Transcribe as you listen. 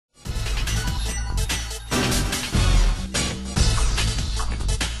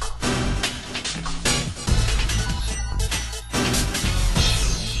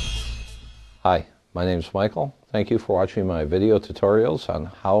My name is Michael. Thank you for watching my video tutorials on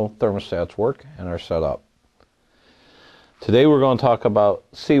how thermostats work and are set up. Today we're going to talk about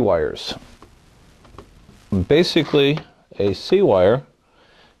C-wires. Basically, a C-wire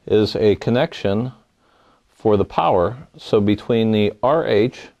is a connection for the power. So between the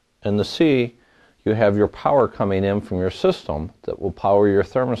RH and the C, you have your power coming in from your system that will power your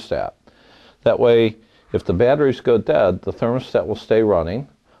thermostat. That way, if the batteries go dead, the thermostat will stay running.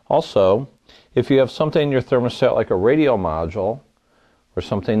 Also, if you have something in your thermostat like a radio module or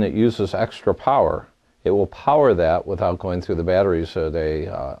something that uses extra power, it will power that without going through the batteries at an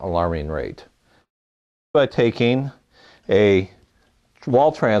alarming rate. By taking a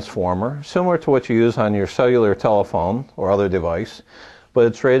wall transformer, similar to what you use on your cellular telephone or other device, but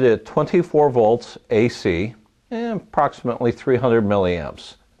it's rated at 24 volts AC and approximately 300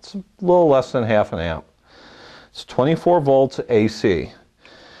 milliamps. It's a little less than half an amp. It's 24 volts AC.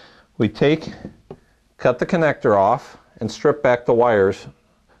 We cut the connector off and strip back the wires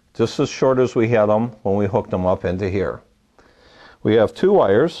just as short as we had them when we hooked them up into here. We have two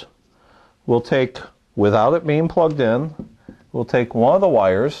wires. We'll take, without it being plugged in, we'll take one of the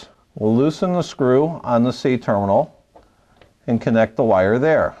wires, we'll loosen the screw on the C terminal and connect the wire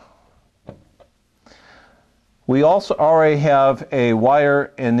there. We also already have a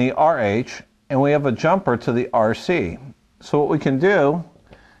wire in the RH and we have a jumper to the RC. So what we can do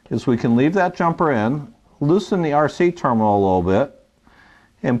is we can leave that jumper in, loosen the RC terminal a little bit,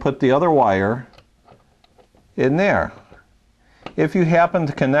 and put the other wire in there. If you happen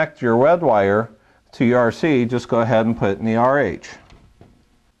to connect your red wire to your RC, just go ahead and put it in the RH.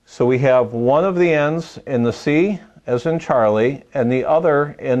 So we have one of the ends in the C, as in Charlie, and the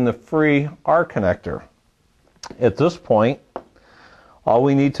other in the free R connector. At this point, all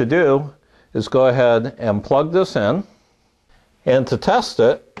we need to do is go ahead and plug this in, and to test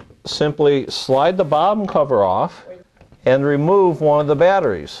it, simply slide the bottom cover off and remove one of the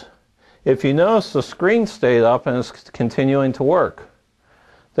batteries. If you notice, the screen stayed up and is continuing to work.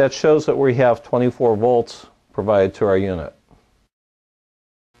 That shows that we have 24 volts provided to our unit.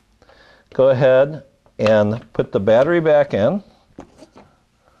 Go ahead and put the battery back in.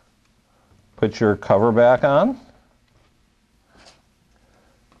 Put your cover back on.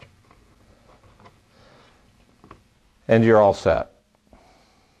 And you're all set.